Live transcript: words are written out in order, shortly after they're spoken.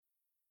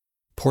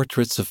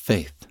Portraits of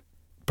Faith,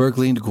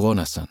 Berglind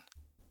Guðnason,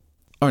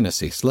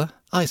 Arnasísla,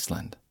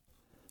 Iceland.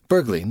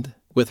 Berglind,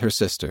 with her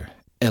sister,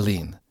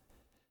 Elín.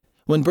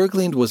 When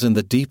Berglind was in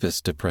the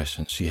deepest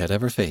depression she had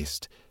ever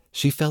faced,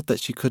 she felt that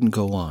she couldn't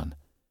go on.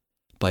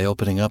 By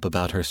opening up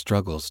about her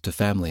struggles to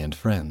family and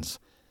friends,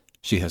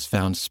 she has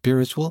found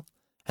spiritual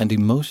and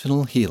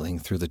emotional healing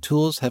through the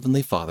tools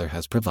Heavenly Father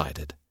has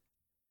provided.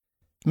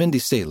 Mindy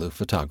Selu,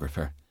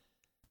 photographer.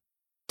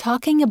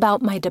 Talking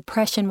about my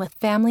depression with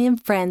family and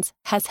friends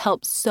has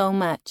helped so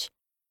much.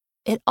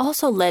 It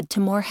also led to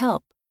more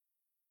help.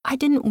 I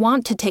didn't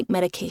want to take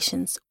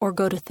medications or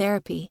go to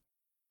therapy.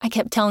 I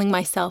kept telling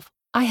myself,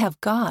 I have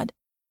God.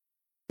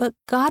 But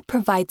God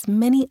provides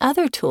many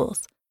other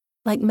tools,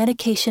 like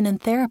medication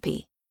and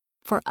therapy,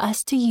 for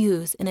us to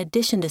use in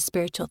addition to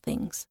spiritual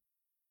things.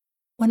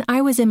 When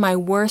I was in my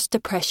worst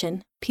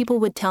depression, people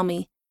would tell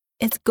me,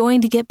 it's going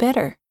to get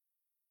better.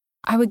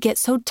 I would get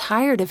so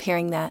tired of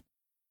hearing that.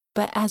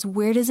 But as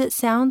weird as it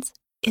sounds,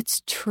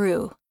 it's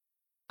true.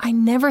 I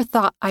never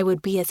thought I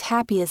would be as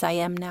happy as I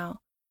am now.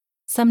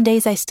 Some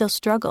days I still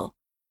struggle.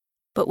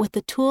 But with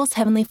the tools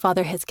Heavenly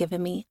Father has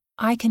given me,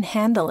 I can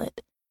handle it.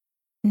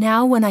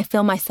 Now when I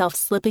feel myself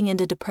slipping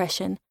into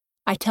depression,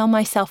 I tell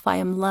myself I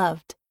am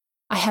loved.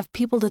 I have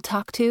people to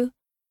talk to,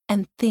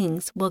 and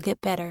things will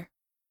get better.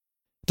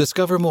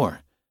 Discover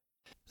more.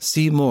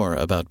 See more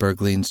about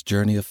Berglind's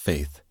journey of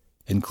faith,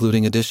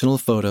 including additional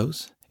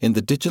photos, in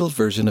the digital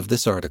version of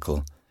this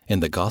article, in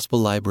the Gospel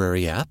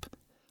Library app,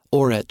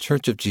 or at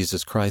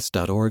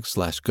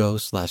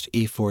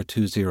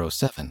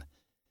churchofjesuschrist.org/go/E4207.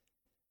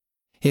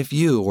 If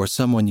you or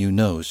someone you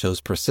know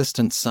shows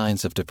persistent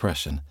signs of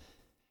depression,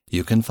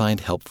 you can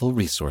find helpful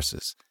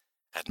resources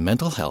at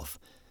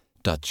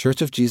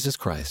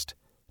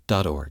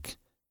mentalhealth.churchofjesuschrist.org.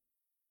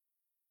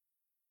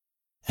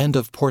 End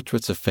of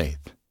Portraits of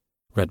Faith,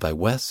 read by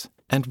Wes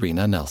and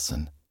Rena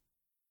Nelson.